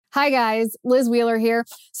Hi guys, Liz Wheeler here.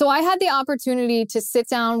 So I had the opportunity to sit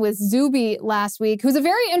down with Zuby last week, who's a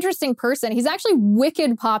very interesting person. He's actually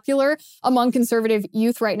wicked popular among conservative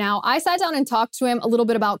youth right now. I sat down and talked to him a little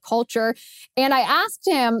bit about culture, and I asked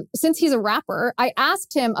him, since he's a rapper, I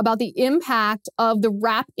asked him about the impact of the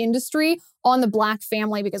rap industry on the Black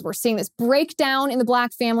family, because we're seeing this breakdown in the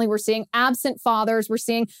Black family. We're seeing absent fathers. We're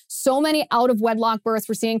seeing so many out of wedlock births.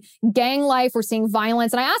 We're seeing gang life. We're seeing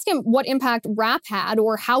violence. And I asked him what impact rap had,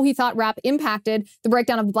 or how he thought rap impacted the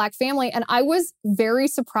breakdown of the Black family. And I was very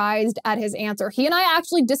surprised at his answer. He and I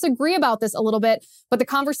actually disagree about this a little bit, but the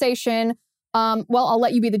conversation, well, I'll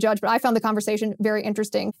let you be the judge, but I found the conversation very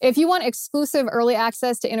interesting. If you want exclusive early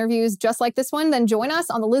access to interviews just like this one, then join us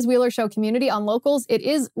on the Liz Wheeler Show community on Locals. It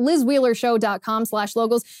is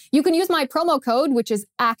lizwheelershow.com/locals. You can use my promo code, which is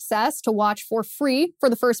access, to watch for free for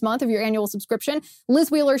the first month of your annual subscription,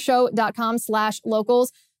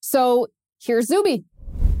 lizwheelershow.com/locals. So here's Zuby.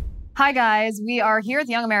 Hi, guys. We are here at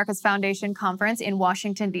the Young America's Foundation Conference in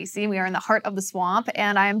Washington, D.C. We are in the heart of the swamp,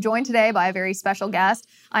 and I am joined today by a very special guest.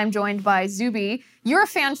 I'm joined by Zuby. You're a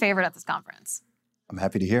fan favorite at this conference. I'm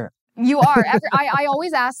happy to hear it. You are. I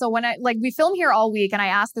always ask, so when we film here all week, and I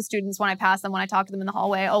ask the students when I pass them, when I talk to them in the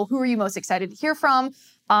hallway, who are you most excited to hear from?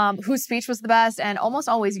 Whose speech was the best? And almost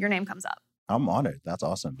always your name comes up. I'm honored. That's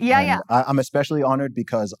awesome. Yeah. I'm especially honored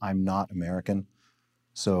because I'm not American.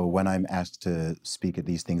 So when I'm asked to speak at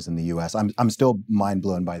these things in the U.S., I'm still mind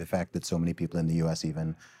blown by the fact that so many people in the U.S.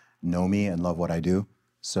 even know me and love what I do.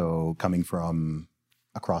 So coming from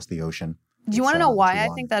across the ocean. Do you want to know why I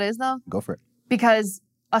think that is, though? Go for it. Because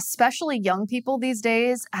especially young people these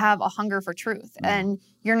days have a hunger for truth, and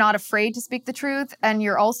you're not afraid to speak the truth. And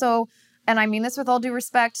you're also, and I mean this with all due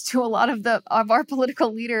respect to a lot of our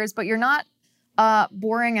political leaders, but you're not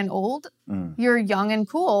boring and old. You're young and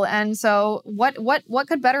cool. And so what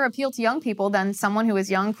could better appeal to young people than someone who is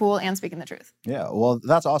young, cool, and speaking the truth? Yeah, well,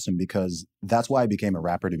 that's awesome, because that's why I became a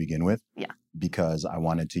rapper to begin with. Yeah. Because I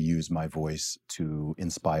wanted to use my voice to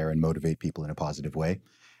inspire and motivate people in a positive way.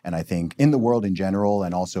 And I think in the world in general,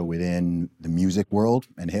 and also within the music world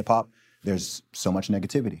and hip hop, there's so much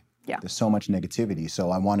negativity. Yeah. There's so much negativity. So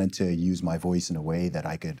I wanted to use my voice in a way that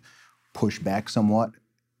I could push back somewhat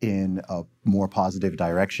in a more positive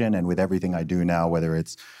direction. And with everything I do now, whether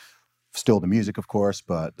it's still the music, of course,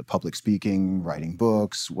 but the public speaking, writing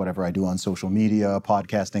books, whatever I do on social media,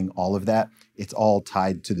 podcasting, all of that, it's all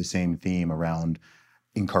tied to the same theme around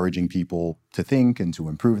encouraging people to think and to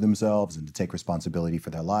improve themselves and to take responsibility for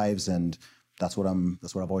their lives. And that's what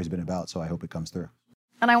I've always been about. So I hope it comes through.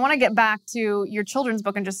 And I want to get back to your children's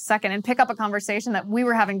book in just a second and pick up a conversation that we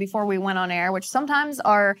were having before we went on air, which sometimes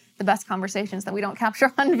are the best conversations that we don't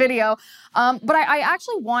capture on video. But I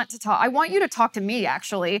actually want to talk. I want you to talk to me,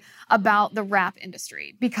 actually, about the rap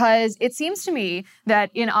industry, because it seems to me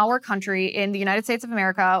that in our country, in the United States of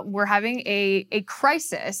America, we're having a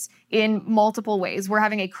crisis in multiple ways. We're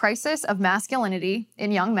having a crisis of masculinity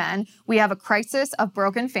in young men. We have a crisis of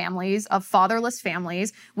broken families, of fatherless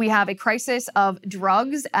families. We have a crisis of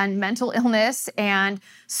drugs and mental illness and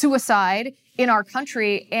suicide in our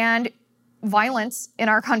country, and violence in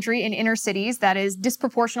our country in inner cities that is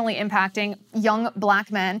disproportionately impacting young Black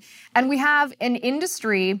men. And we have an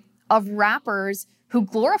industry of rappers who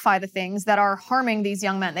glorify the things that are harming these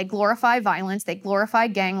young men. They glorify violence, they glorify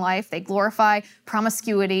gang life, they glorify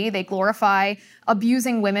promiscuity, they glorify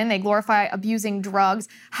abusing women, they glorify abusing drugs.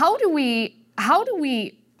 How do we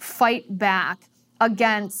fight back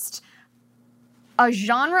against a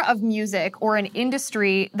genre of music or an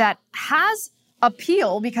industry that has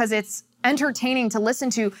appeal because it's entertaining to listen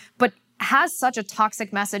to, but has such a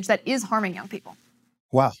toxic message that is harming young people?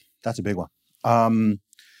 Wow, that's a big one.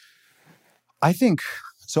 I think,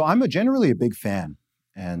 so I'm generally a big fan,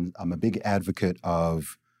 and I'm a big advocate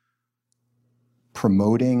of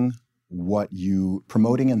promoting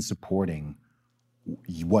and supporting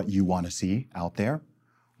what you want to see out there,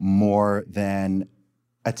 more than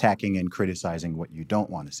attacking and criticizing what you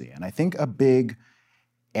don't want to see. And I think a big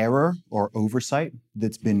error or oversight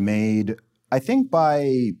that's been made, I think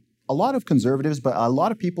by a lot of conservatives, but a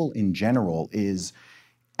lot of people in general, is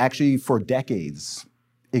actually for decades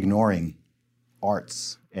ignoring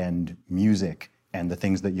arts and music and the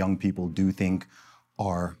things that young people do think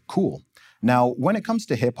are cool. Now, when it comes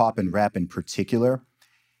to hip hop and rap in particular,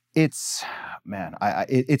 it's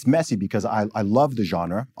messy, because I love the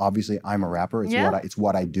genre. Obviously, I'm a rapper. It's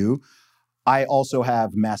what I do. I also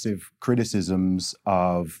have massive criticisms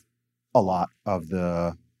of a lot of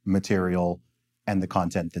the material and the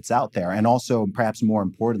content that's out there. And also, perhaps more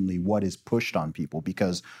importantly, what is pushed on people.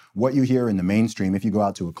 Because what you hear in the mainstream, if you go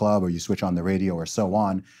out to a club or you switch on the radio or so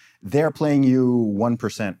on, they're playing you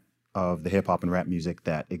 1% of the hip hop and rap music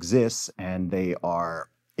that exists, and they are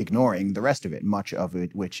ignoring the rest of it, much of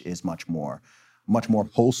it which is much more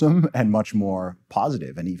wholesome and much more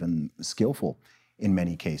positive and even skillful in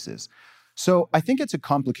many cases. So I think it's a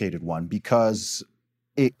complicated one because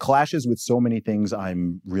it clashes with so many things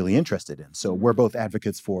I'm really interested in. So we're both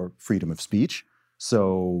advocates for freedom of speech.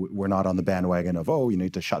 So we're not on the bandwagon of, oh, you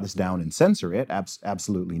need to shut this down and censor it.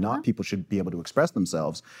 Absolutely not. People should be able to express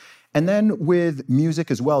themselves. And then with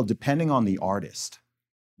music as well, depending on the artist,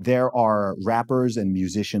 there are rappers and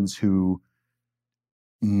musicians who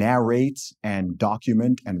narrate and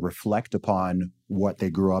document and reflect upon what they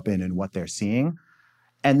grew up in and what they're seeing.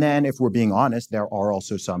 And then if we're being honest, there are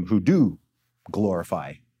also some who do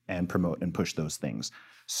glorify and promote and push those things.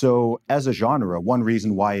 So as a genre, one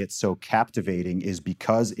reason why it's so captivating is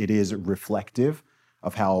because it is reflective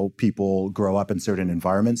of how people grow up in certain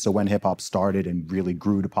environments. So when hip hop started and really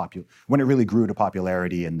grew to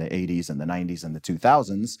popularity in the 80s and the 90s and the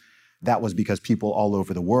 2000s, that was because people all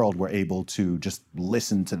over the world were able to just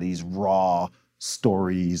listen to these raw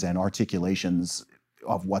stories and articulations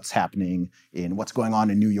of what's happening in what's going on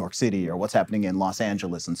in New York City or what's happening in Los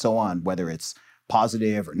Angeles and so on, whether it's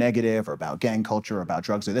positive or negative or about gang culture or about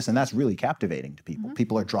drugs or this. And that's really captivating to people.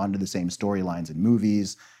 People are drawn to the same storylines in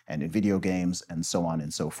movies and in video games and so on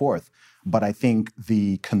and so forth. But I think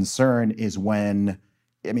the concern is when,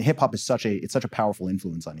 I mean, hip hop is such a powerful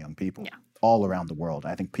influence on young people all around the world.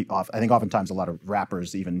 I think oftentimes a lot of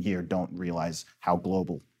rappers even here don't realize how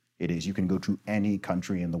global it is. You can go to any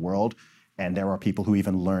country in the world, and there are people who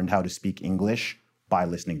even learned how to speak English by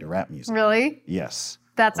listening to rap music. Really? Yes.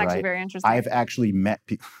 That's actually very interesting. I've actually met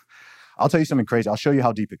people. I'll tell you something crazy. I'll show you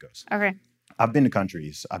how deep it goes. Okay. I've been to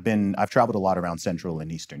countries. I've traveled a lot around Central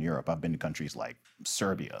and Eastern Europe. I've been to countries like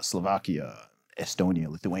Serbia, Slovakia, Estonia,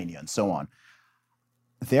 Lithuania, and so on.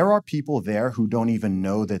 There are people there who don't even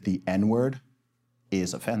know that the N-word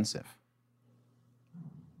is offensive.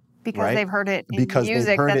 Because they've heard it in because music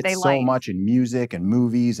they've heard that it they so like. much in music and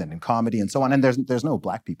movies and in comedy and so on. And there's no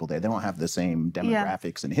black people there. They don't have the same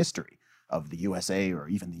demographics and history of the USA or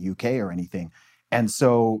even the UK or anything. And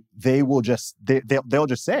so they will just, they'll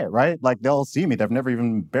just say it, right? Like they'll see me. They've never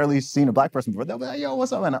even barely seen a black person before. They'll be like, yo,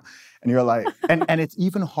 what's up? And you're like, and it's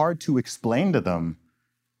even hard to explain to them.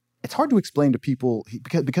 It's hard to explain to people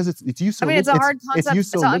because it's used so. I mean, it's a hard concept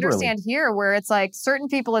so to liberally. understand here, where it's like certain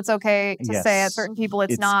people it's okay to say it, certain people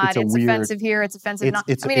it's not. It's weird, offensive here, it's offensive not.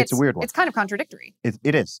 I mean, it's a weird one. It's kind of contradictory.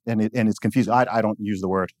 It is, and it's confusing. I don't use the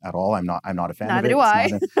word at all. I'm not a fan Neither of it. do I.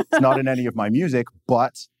 It's not in any of my music,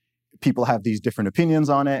 but people have these different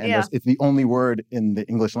opinions on it, and it's the only word in the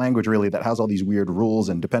English language really that has all these weird rules,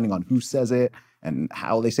 and depending on who says it and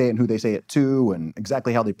how they say it and who they say it to and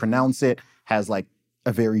exactly how they pronounce it has like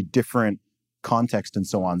a very different context and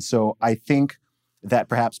so on. So I think that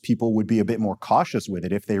perhaps people would be a bit more cautious with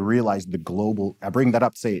it if they realize the global, I bring that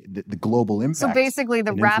up to say the global impact. So basically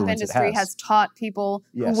the rap industry has taught people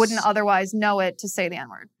who wouldn't otherwise know it to say the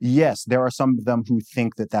N-word. Yes, there are some of them who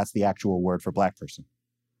think that that's the actual word for black person.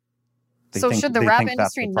 So should the rap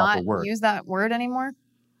industry not use that word anymore?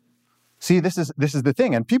 See, this is the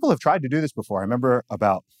thing, and people have tried to do this before. I remember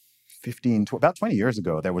about 20 years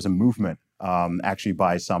ago, there was a movement actually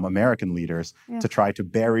by some American leaders to try to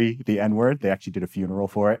bury the N-word. They actually did a funeral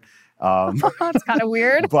for it. That's kind of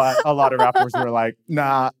weird. But a lot of rappers were like,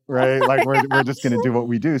 nah, right? Like, we're just going to do what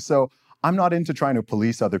we do. So I'm not into trying to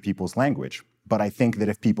police other people's language. But I think that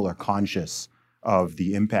if people are conscious of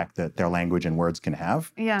the impact that their language and words can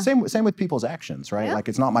have, same with people's actions, right? Like,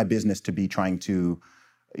 it's not my business to be trying to,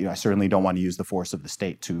 I certainly don't want to use the force of the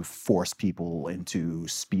state to force people into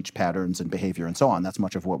speech patterns and behavior and so on. That's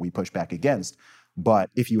much of what we push back against. But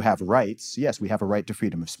if you have rights, yes, we have a right to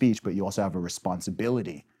freedom of speech, but you also have a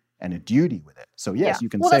responsibility and a duty with it. So yes, you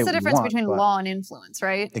can say what you want. Well, that's the difference between law and influence,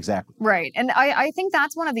 right? Exactly. Right. And I think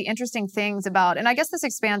that's one of the interesting things about, and I guess this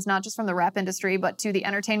expands not just from the rap industry, but to the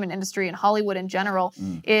entertainment industry and Hollywood in general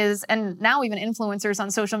is, and now even influencers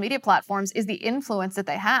on social media platforms, is the influence that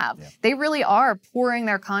they have. Yeah. They really are pouring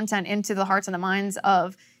their content into the hearts and the minds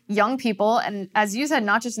of young people. And as you said,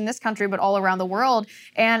 not just in this country, but all around the world.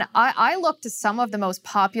 And I look to some of the most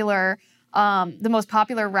popular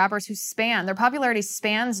rappers who their popularity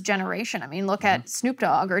spans generation. I mean, look at Snoop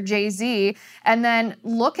Dogg or Jay-Z, and then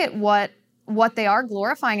look at what they are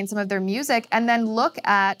glorifying in some of their music, and then look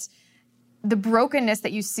at the brokenness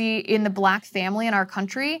that you see in the black family in our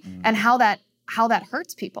country and how that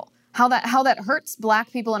hurts people, how that hurts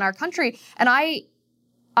black people in our country. And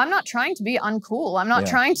I'm not trying to be uncool. I'm not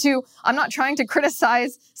trying to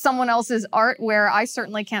criticize someone else's art where I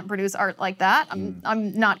certainly can't produce art like that.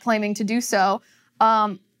 I'm not claiming to do so.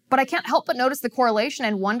 But I can't help but notice the correlation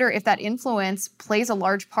and wonder if that influence plays a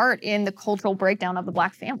large part in the cultural breakdown of the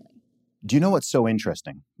Black family. Do you know what's so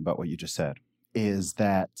interesting about what you just said? Is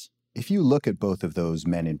that if you look at both of those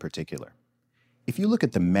men in particular, if you look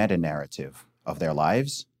at the meta-narrative of their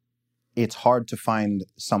lives, it's hard to find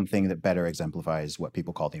something that better exemplifies what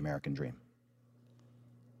people call the American dream.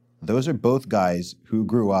 Those are both guys who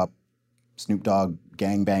grew up Snoop Dogg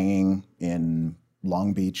gangbanging in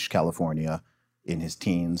Long Beach, California in his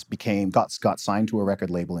teens, got signed to a record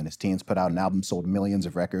label in his teens, put out an album, sold millions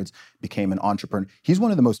of records, became an entrepreneur. He's one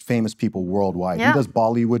of the most famous people worldwide. Yeah. He does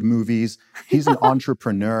Bollywood movies. He's an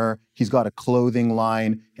entrepreneur. He's got a clothing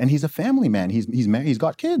line, and he's a family man. He's married. He's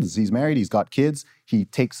got kids. He's married. He's got kids. He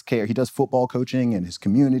takes care. He does football coaching in his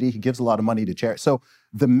community. He gives a lot of money to charity. So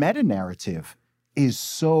the meta-narrative is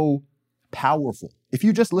so powerful. If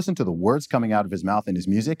you just listen to the words coming out of his mouth in his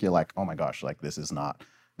music, you're like, oh my gosh, like this is not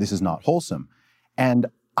wholesome. And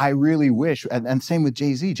I really wish, and same with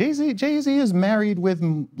Jay-Z. Jay-Z is married with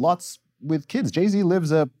kids. Jay-Z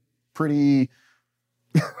lives a pretty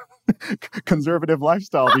conservative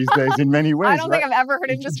lifestyle these days in many ways. I don't think I've ever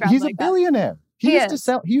heard him described He's like a billionaire. He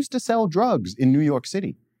used to sell drugs in New York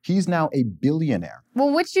City. He's now a billionaire.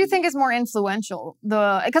 Well, which do you think is more influential? Because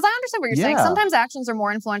I understand what you're saying. Sometimes actions are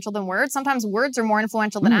more influential than words. Sometimes words are more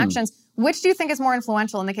influential than actions. Which do you think is more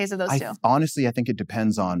influential in the case of those two? Honestly, I think it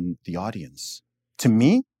depends on the audience. To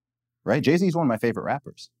me, right, Jay-Z is one of my favorite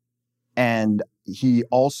rappers. And he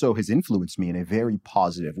also has influenced me in a very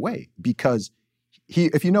positive way because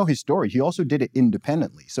if you know his story, he also did it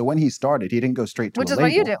independently. So when he started, he didn't go straight to a label. Which is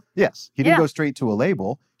what you do. Yes. He didn't go straight to a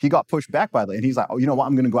label. He got pushed back by and he's like, oh, you know what?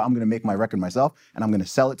 I'm going to make my record myself and I'm going to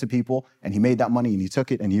sell it to people. And he made that money and he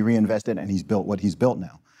took it and he reinvested and he's built what he's built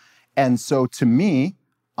now. And so to me,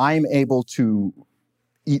 I'm able to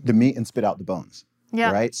eat the meat and spit out the bones.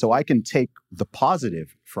 Yeah. Right. So I can take the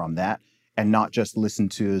positive from that and not just listen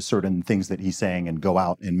to certain things that he's saying and go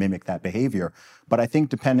out and mimic that behavior. But I think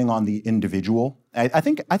depending on the individual, I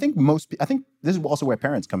think this is also where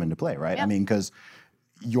parents come into play, right? Yeah. I mean, because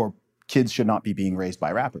your kids should not be being raised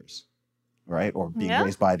by rappers, right? Or being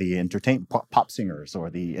raised by the pop singers or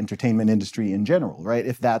the entertainment industry in general, right?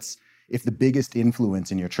 If the biggest influence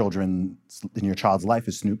in your child's life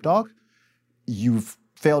is Snoop Dogg, you've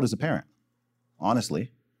failed as a parent,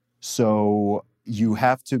 honestly. So you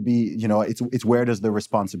have to be, it's where does the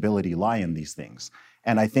responsibility lie in these things?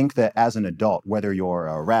 And I think that as an adult, whether you're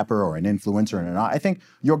a rapper or an influencer or not, I think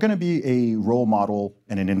you're going to be a role model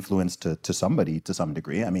and an influence to somebody to some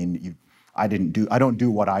degree. I mean, I don't do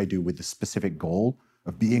what I do with the specific goal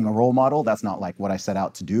of being a role model. That's not like what I set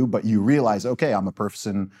out to do, but you realize, okay, I'm a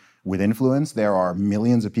person with influence. There are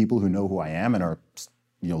millions of people who know who I am and are,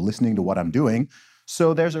 listening to what I'm doing.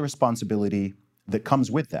 So there's a responsibility that comes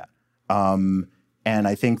with that. And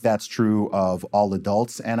I think that's true of all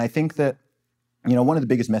adults. And I think that, one of the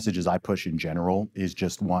biggest messages I push in general is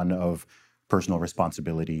just one of personal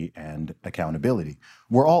responsibility and accountability.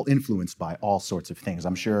 We're all influenced by all sorts of things.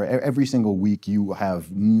 I'm sure every single week you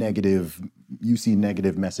see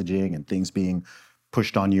negative messaging and things being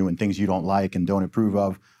pushed on you and things you don't like and don't approve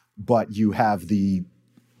of, but you have the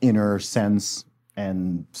inner sense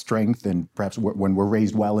and strength and perhaps when we're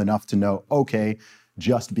raised well enough to know, okay,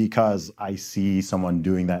 just because I see someone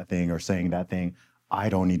doing that thing or saying that thing, I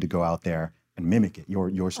don't need to go out there and mimic it.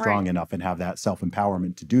 You're strong enough and have that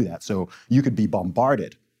self-empowerment to do that. So you could be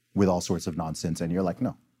bombarded with all sorts of nonsense and you're like,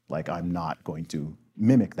 no, like I'm not going to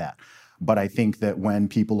mimic that. But I think that when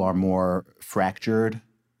people are more fractured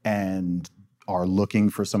and are looking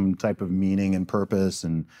for some type of meaning and purpose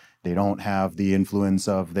and they don't have the influence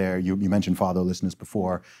of you mentioned fatherlessness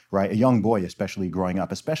before, right? A young boy, especially growing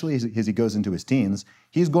up, especially as he goes into his teens,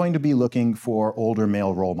 he's going to be looking for older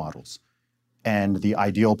male role models. And the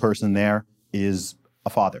ideal person there is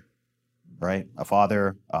a father, right? A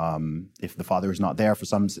father, if the father is not there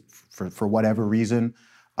for whatever reason,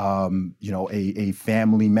 a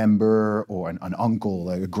family member or an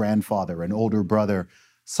uncle, a grandfather, an older brother,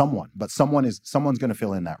 someone's going to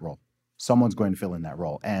fill in that role. Someone's going to fill in that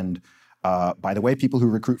role. And by the way, people who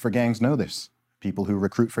recruit for gangs know this. People who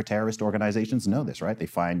recruit for terrorist organizations know this, right? They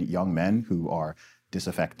find young men who are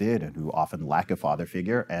disaffected and who often lack a father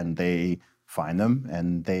figure, and they find them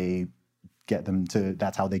and they get them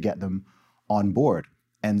that's how they get them on board.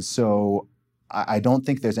 And so I don't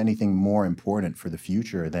think there's anything more important for the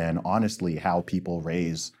future than honestly how people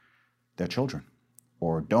raise their children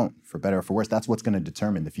or don't, for better or for worse. That's what's going to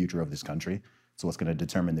determine the future of this country. It's what's going to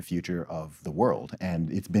determine the future of the world.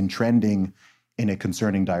 And it's been trending in a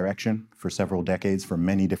concerning direction for several decades for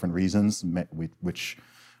many different reasons, which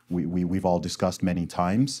we've all discussed many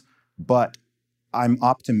times. But I'm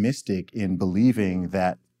optimistic in believing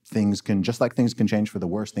that things can, just like things can change for the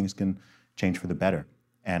worse, things can change for the better.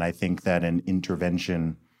 And I think that an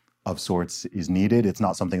intervention of sorts is needed. It's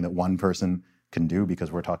not something that one person can do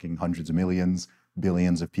because we're talking hundreds of millions,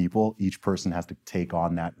 billions of people. Each person has to take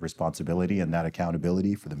on that responsibility and that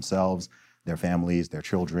accountability for themselves, their families, their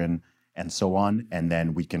children, and so on. And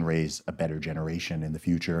then we can raise a better generation in the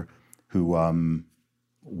future who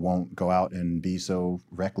won't go out and be so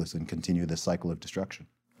reckless and continue this cycle of destruction.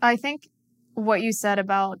 I think what you said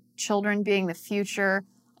about children being the future,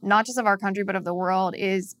 not just of our country, but of the world,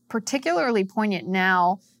 is particularly poignant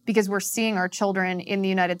now because we're seeing our children in the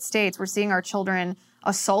United States. We're seeing our children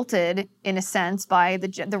assaulted, in a sense, by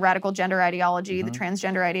the radical gender ideology, the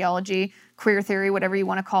transgender ideology, queer theory, whatever you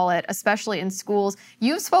want to call it, especially in schools.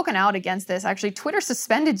 You've spoken out against this. Actually, Twitter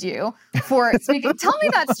suspended you for speaking. Tell me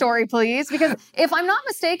that story, please, because if I'm not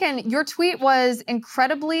mistaken, your tweet was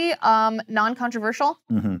incredibly non-controversial,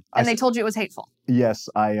 and they told you it was hateful. Yes,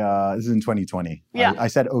 this is in 2020. Yeah. I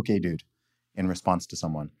said, "Okay, dude," in response to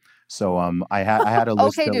someone. So I had a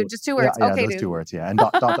list. Okay, dude, just 2 words. Yeah, okay, those dude. 2 words. Yeah, and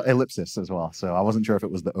ellipsis as well. So I wasn't sure if it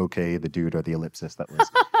was the okay, the dude, or the ellipsis that was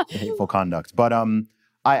the hateful conduct. But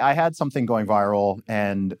I had something going viral,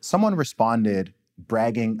 and someone responded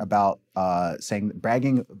bragging about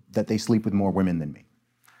bragging that they sleep with more women than me.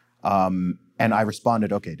 And I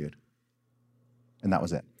responded, "Okay, dude," and that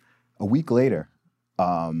was it. A week later,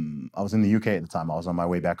 I was in the UK at the time. I was on my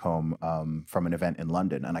way back home from an event in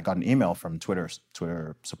London, and I got an email from Twitter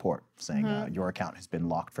support saying your account has been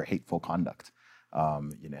locked for hateful conduct.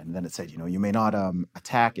 And then it said, you may not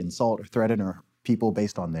attack, insult, or threaten people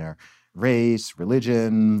based on their race,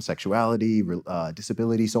 religion, sexuality,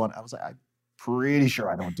 disability, so on. I was like, I'm pretty sure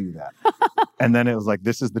I don't do that. And then it was like,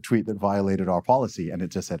 this is the tweet that violated our policy, and it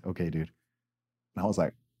just said, "Okay, dude." And I was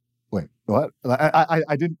like, wait, what?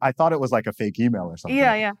 I thought it was like a fake email or something.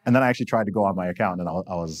 Yeah, yeah. And then I actually tried to go on my account, and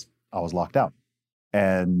I was locked out.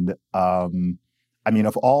 And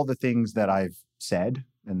of all the things that I've said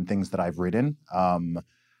and things that I've written,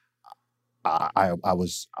 I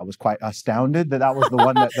was quite astounded that was the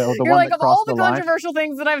one that the You're one like, that of all crossed the the line. controversial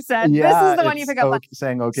things that I've said, Yeah, this is the one you pick up on.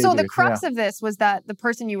 Saying okay. So the dude, crux yeah. of this was that the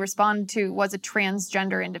person you responded to was a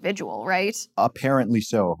transgender individual, right? Apparently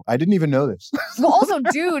so. I didn't even know this. Well, also,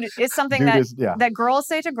 dude is something Dude that girls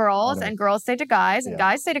say to girls, Okay. and girls say to guys, and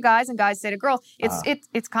guys say to guys, and guys say to girls.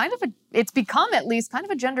 It's kind of it's become at least kind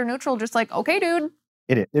of a gender neutral, just like, okay, dude.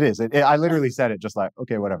 It is. I literally said it just like,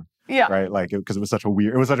 okay, whatever. Yeah. Right. Like, because it was such a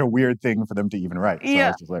weird thing for them to even write. So I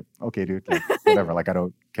was just like, okay, dude, like, whatever. Like, I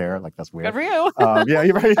don't care. Like, that's weird. Good for you. Yeah,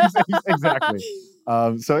 you're right. Exactly.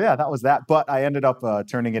 So yeah, that was that. But I ended up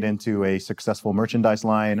turning it into a successful merchandise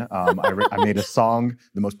line. I made a song,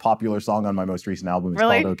 the most popular song on my most recent album. It's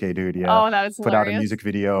called "Okay, Dude." Yeah. Oh, that was Put hilarious. out a music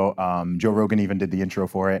video. Joe Rogan even did the intro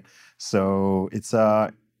for it. So it's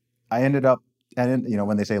I ended up, and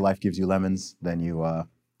when they say life gives you lemons, then you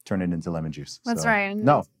turn it into lemon juice. That's So, right.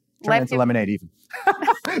 No. Turn it into lemonade even.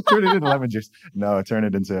 Turn it into lemon juice. No, turn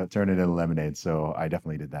it into lemonade. So I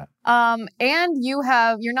definitely did that. And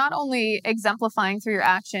you're not only exemplifying through your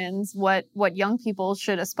actions what young people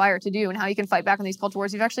should aspire to do and how you can fight back on these culture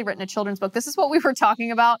wars. You've actually written a children's book. This is what we were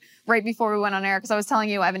talking about right before we went on air, because I was telling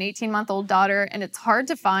you I have an 18-month-old daughter, and it's hard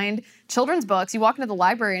to find children's books. You walk into the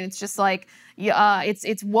library and it's just like,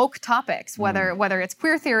 it's woke topics, whether it's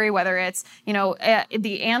queer theory, whether it's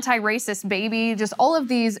the anti-racist baby, just all of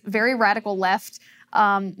these very radical left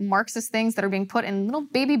Marxist things that are being put in little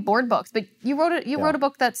baby board books. But you wrote a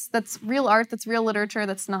book that's real art, that's real literature,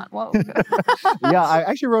 that's not woke. Yeah, I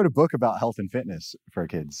actually wrote a book about health and fitness for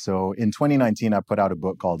kids. So in 2019, I put out a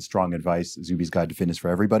book called Strong Advice, Zuby's Guide to Fitness for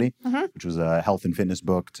Everybody, which was a health and fitness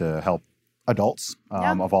book to help adults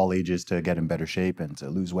of all ages to get in better shape and to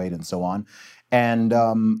lose weight and so on. And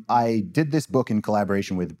I did this book in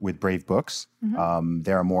collaboration with Brave Books.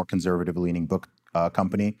 They're a more conservative-leaning book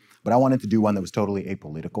company, but I wanted to do one that was totally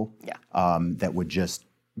apolitical, that would just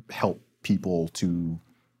help people to,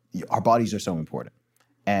 our bodies are so important.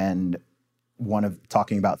 And one of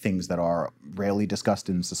talking about things that are rarely discussed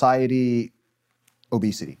in society,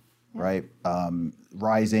 obesity, right?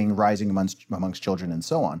 Rising amongst children and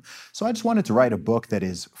so on. So I just wanted to write a book that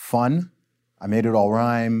is fun. I made it all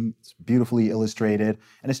rhyme, it's beautifully illustrated,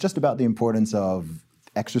 and it's just about the importance of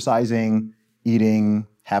exercising, eating,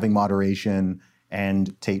 having moderation,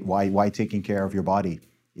 and why taking care of your body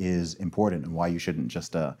is important, and why you shouldn't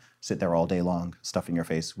just sit there all day long stuffing your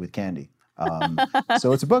face with candy.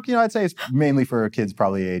 So it's a book, I'd say it's mainly for kids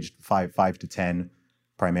probably aged 5 to 10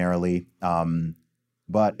 primarily.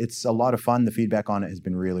 But it's a lot of fun. The feedback on it has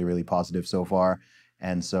been really, really positive so far.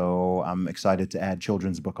 And so I'm excited to add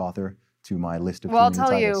children's book author to my list of Well, I'll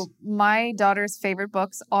community tell titles. you, my daughter's favorite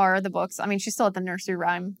books are the books. I mean, she's still at the nursery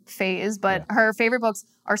rhyme phase, but Yeah. her favorite books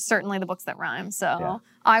are certainly the books that rhyme. So Yeah.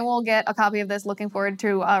 I will get a copy of this. Looking forward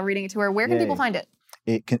to reading it to her. Where can people Yay. find it?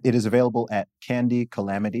 It is available at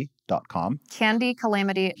candycalamity.com.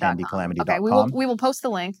 Candycalamity.com. Candycalamity.com. Okay, we will post the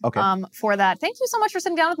link for that. Thank you so much for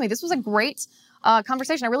sitting down with me. This was a great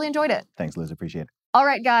conversation. I really enjoyed it. Thanks, Liz. Appreciate it. All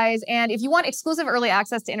right, guys. And if you want exclusive early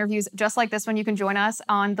access to interviews just like this one, you can join us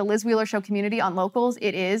on the Liz Wheeler Show community on Locals.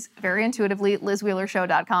 It is very intuitively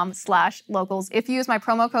lizwheelershow.com/locals. If you use my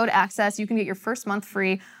promo code ACCESS, you can get your first month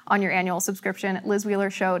free on your annual subscription at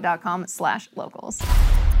lizwheelershow.com/locals.